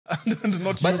and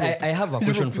not But Europe. I have a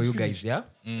question Europe for is you guys, finished.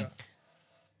 yeah?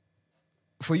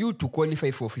 For you to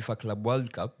qualify for FIFA Club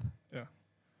World Cup, Yeah.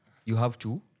 you have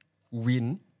to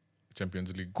win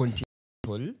Champions League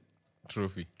continental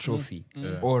trophy.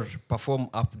 or perform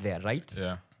up there, right?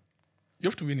 Yeah. You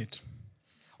have to win it.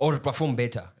 Or perform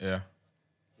better. Yeah.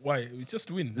 Why? We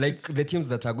just win. Like It's- the teams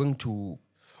that are going to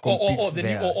compete or the new,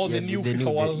 there. or the new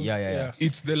FIFA World. Yeah.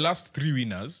 It's the last 3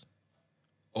 winners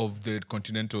of the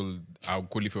continental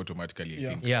qualify automatically, I Yeah.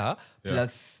 think. Yeah,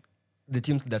 plus the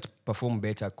teams that perform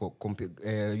better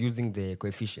using the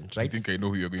coefficient, I right? think I know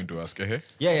who you're going to ask. Eh?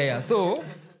 Yeah. So,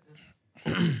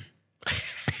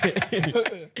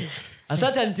 a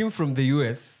certain team from the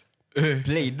US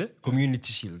played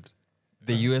Community Shield.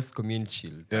 The US Community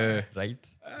Shield, right?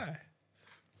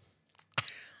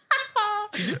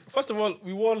 First of all,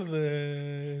 we won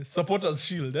the supporters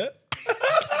shield, eh?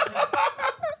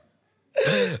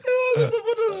 The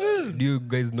supporters shield. Do you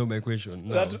guys know my question?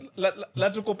 No.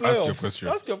 That to playoffs. Ask your question.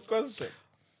 Ask your question.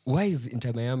 Why is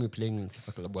Inter Miami playing in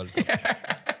FIFA Club World Cup?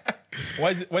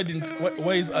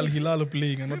 Why is Al Hilal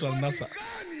playing and not Al Nassr?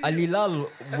 Al Hilal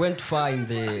went far in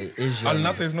the Asian. Al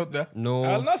Nassr is not there. No.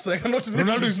 Al Nassr cannot be.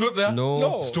 Ronaldo is not there.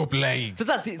 No. Stop lying.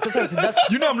 That's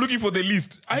You know, I'm looking for the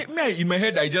list. In my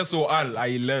head, I just saw Al.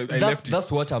 I left it.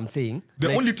 that's what I'm saying. The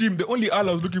Like, only Al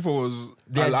I was looking for was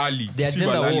Al Ali. The To see if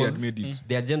agenda Al Ali was had made it.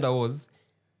 the agenda was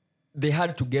they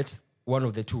had to get one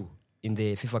of the two in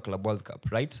the FIFA Club World Cup,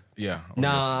 right? Yeah.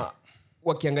 Na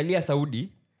wakiangalia Saudi,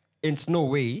 ain't no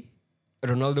way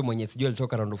Ronaldo mwenye sijui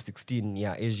alitoka round of 16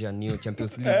 ya Asian New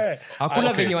Champions League. Hakuna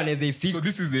Okay. venye wanaweza fix. So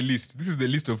this is the list. This is the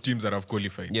list of teams that have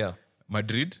qualified. Yeah.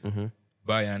 Madrid,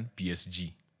 Bayern,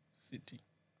 PSG,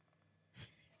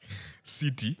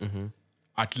 City,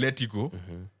 Atletico,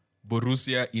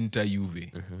 Borussia, Inter,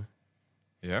 Juve.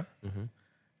 Yeah.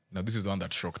 Now this is the one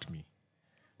that shocked me.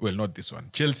 Well, not this one.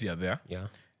 Chelsea are there. Yeah.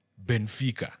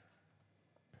 Benfica,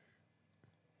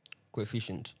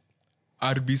 Coefficient.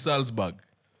 RB Salzburg,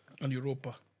 And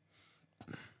Europa.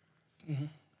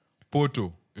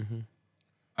 Porto.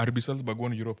 RB Salzburg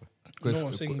won Europa. No,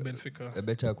 I'm saying Benfica A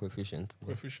better coefficient.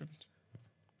 coefficient.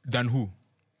 Than who?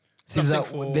 See, the,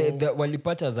 for- the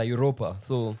walipata za Europa.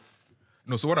 So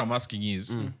No, so what I'm asking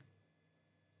is,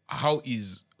 how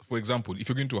is, for example, if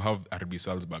you're going to have RB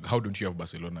Salzburg, how don't you have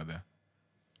Barcelona there?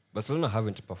 Barcelona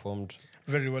haven't performed.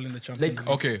 Very well in the Champions Like-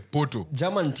 League. Okay, Porto.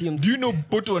 German teams. Do you know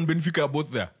Porto and Benfica are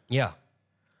both there? Yeah.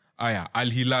 Yeah. Al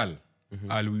Hilal,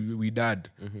 Al Wydad,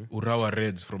 Urawa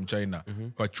Reds from China,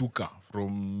 Pachuca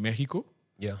from Mexico,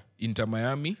 Yeah. Inter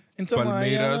Miami, Inter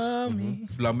Palmeiras, Miami.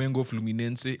 Flamengo,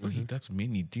 Fluminense. That's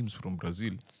many teams from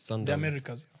Brazil. The Sunday.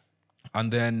 Americas.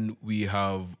 And then we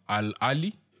have Al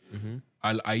Ali,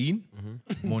 Al Ain,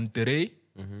 Monterrey,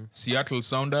 Seattle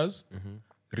Sounders,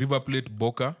 River Plate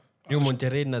Boca. Yo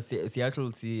Monterrey na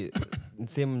Seattle si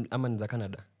same ama ni za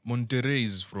Canada. Monterrey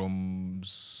is from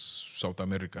South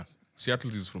America. Seattle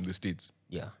is from the States.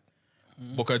 Yeah.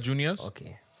 Boca Juniors,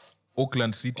 Okay.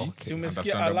 Oakland City, Si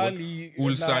umesikia Al understandable. Ali,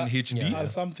 Ulsan na- HD, Al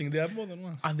something. They have more than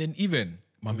one. and then even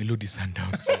Mamelodi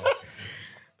Sundowns,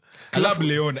 Club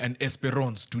Leon, and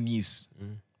Esperance Tunis.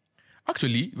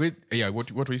 Actually, wait,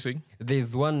 what were you saying?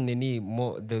 There's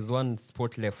one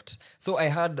spot left. So I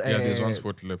heard There's one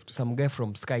spot left. some guy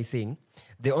from Sky saying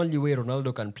the only way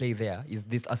Ronaldo can play there is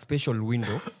this a special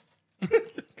window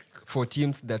for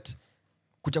teams that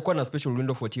kutakuwa na special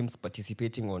window for teams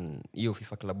participating on hiyo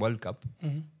FIFA Club World Cup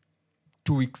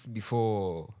 2 weeks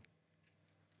before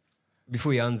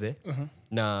ianze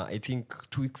na I think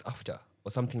 2 weeks after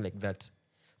or something like that.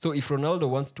 So if Ronaldo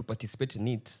wants to participate in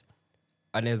it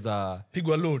anaweza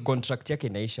Pigwa loan. contract yake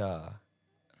inaisha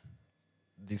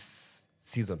this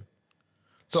season.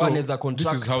 So So anaweza this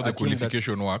contract is how a the team that's-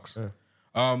 qualification works.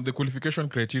 The qualification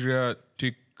criteria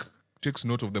takes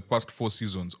note of the past 4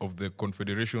 seasons of the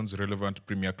Confederation's relevant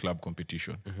Premier Club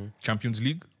competition, Champions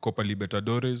League, Copa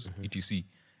Libertadores, etc.,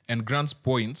 and grants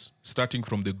points starting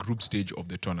from the group stage of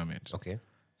the tournament. Okay.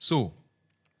 So,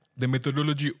 the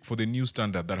methodology for the new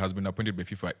standard that has been appointed by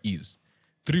FIFA is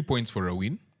 3 points for a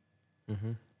win,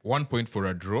 1 point for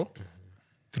a draw,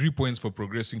 3 points for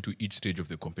progressing to each stage of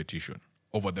the competition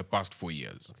over the past 4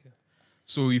 years. Okay.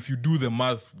 So if you do the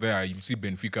math there, you'll see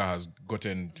Benfica has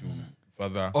gotten to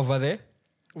further Over there,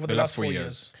 Over the last 4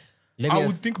 years. let me I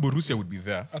would ask, think Borussia would be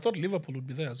there. I thought Liverpool would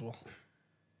be there as well.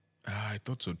 I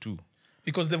thought so too.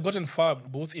 Because they've gotten far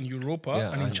both in Europa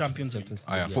yeah, and in Champions League.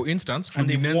 For instance, And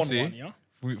they've won Fluminense, one, yeah?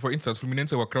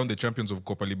 Fluminense were crowned the champions of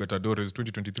Copa Libertadores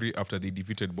 2023 after they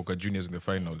defeated Boca Juniors in the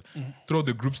final. Throughout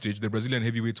the group stage, the Brazilian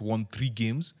heavyweights won 3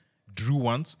 games, drew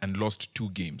once, and lost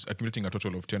 2 games, accumulating a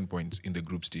total of 10 points in the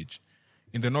group stage.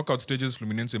 In the knockout stages,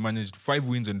 Fluminense managed 5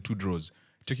 wins and 2 draws,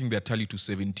 taking their tally to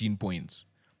 17 points,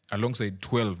 alongside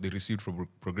 12 they received for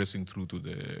progressing through to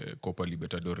the Copa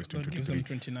Libertadores That gives them 2023.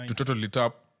 29. To total it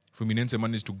up, Fluminense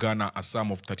managed to garner a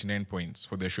sum of 39 points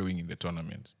for their showing in the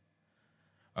tournament.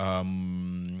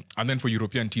 And then for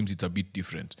European teams, it's a bit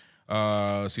different.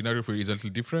 Scenario for it is a little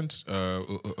different.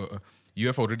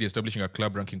 UEFA already establishing a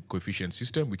club ranking coefficient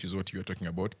system, which is what you are talking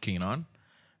about, Canaan.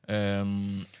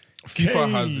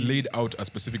 FIFA has laid out a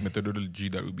specific methodology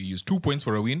that will be used. 2 points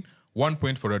for a win, 1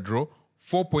 point for a draw,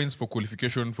 4 points for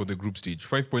qualification for the group stage,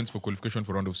 5 points for qualification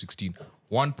for round of 16,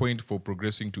 1 point for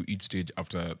progressing to each stage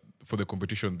for the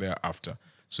competition thereafter.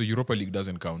 So Europa League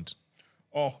doesn't count.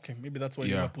 Oh, okay. Maybe that's why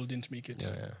Yeah. Liverpool didn't make it.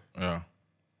 Yeah.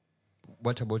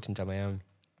 What about Inter Miami?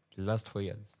 The last 4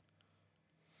 years.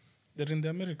 They're in the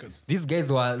Americas. These guys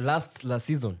were last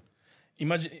season.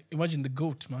 Imagine the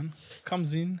GOAT, man.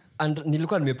 Comes in. And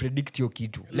nilikuwa nimepredict hiyo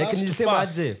kitu. Like Last nilisema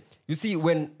fast. aje. You see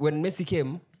when Messi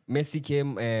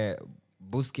came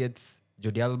Busquets,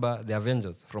 Jordi Alba, the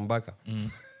Avengers from Barca.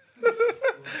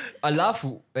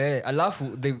 Alafu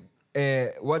they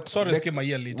Suarez came a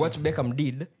year later. What Beckham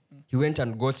did, he went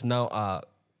and got now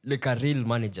like a real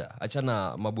manager.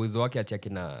 Achana maboys wake ati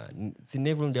akina si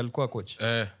Neville ndiye alikuwa coach.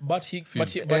 But he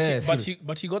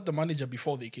got the manager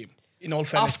before they came. In all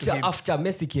fairness to him. After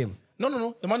Messi came.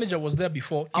 No. The manager was there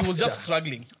before. He was just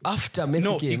struggling. After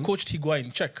Messi came. He coached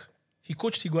Higuain. Check. He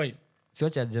coached Higuain.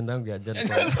 Siwacha agenda yangu ya agenda.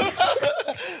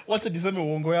 Wacha niseme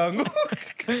uongo yangu.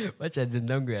 Wacha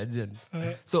agenda yangu ya agenda.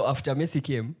 So after Messi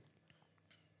came,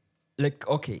 like,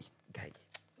 okay, guy.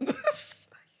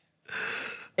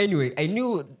 Anyway, I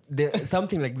knew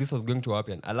something like this was going to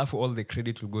happen. Alafu all the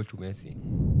credit will go to Messi.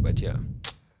 But yeah.